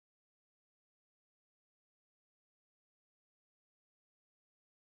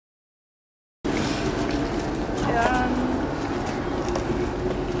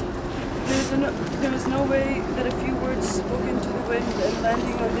wind and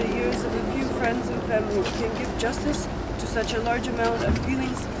landing on the ears of a few friends and family can give justice to such a large amount of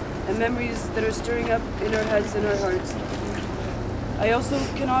feelings and memories that are stirring up in our heads and our hearts. I also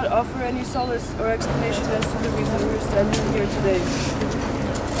cannot offer any solace or explanation as to the reason we're standing here today.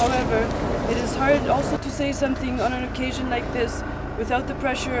 However, it is hard also to say something on an occasion like this without the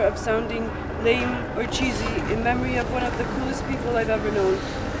pressure of sounding lame or cheesy in memory of one of the coolest people I've ever known,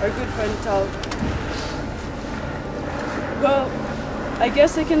 our good friend Tal. Well, I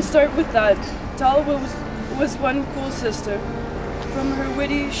guess I can start with that. Tal was one cool sister. From her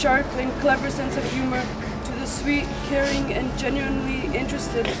witty, sharp, and clever sense of humor to the sweet, caring, and genuinely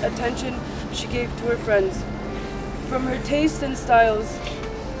interested attention she gave to her friends. From her taste and styles,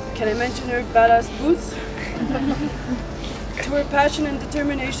 can I mention her badass boots? To her passion and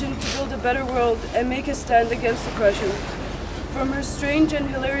determination to build a better world and make a stand against oppression. From her strange and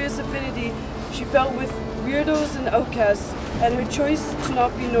hilarious affinity she felt with weirdos and outcasts, and her choice to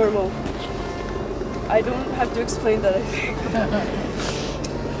not be normal. I don't have to explain that, I think.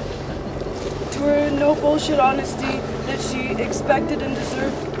 To her no bullshit honesty that she expected and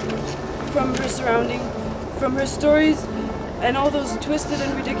deserved from her surrounding, from her stories and all those twisted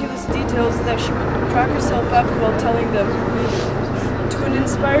and ridiculous details that she would crack herself up while telling them, to an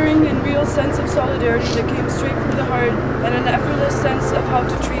inspiring and real sense of solidarity that came straight from the heart and an effortless sense of how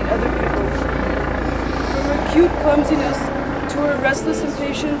to treat other people. From her cute clumsiness to her restless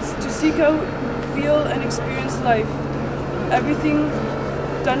impatience to seek out, feel, and experience life. Everything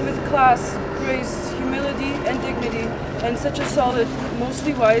done with class, grace, humility, and dignity, and such a solid,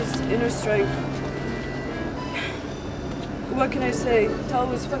 mostly wise inner strength. What can I say? Tal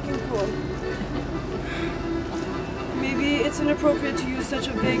was fucking cool. Maybe it's inappropriate to use such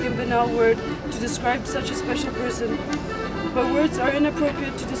a vague and banal word to describe such a special person, but words are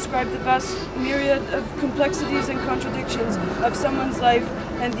inappropriate to describe the vast myriad of complexities and contradictions of someone's life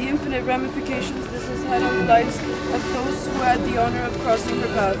and the infinite ramifications this has had on the lives of those who had the honor of crossing her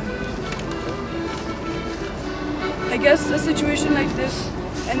path. I guess a situation like this,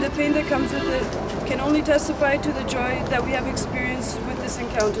 and the pain that comes with it, can only testify to the joy that we have experienced with this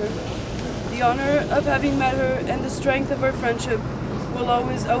encounter. The honor of having met her and the strength of our friendship will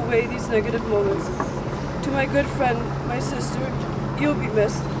always outweigh these negative moments. To my good friend, my sister, you'll be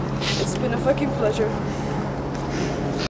missed. It's been a fucking pleasure.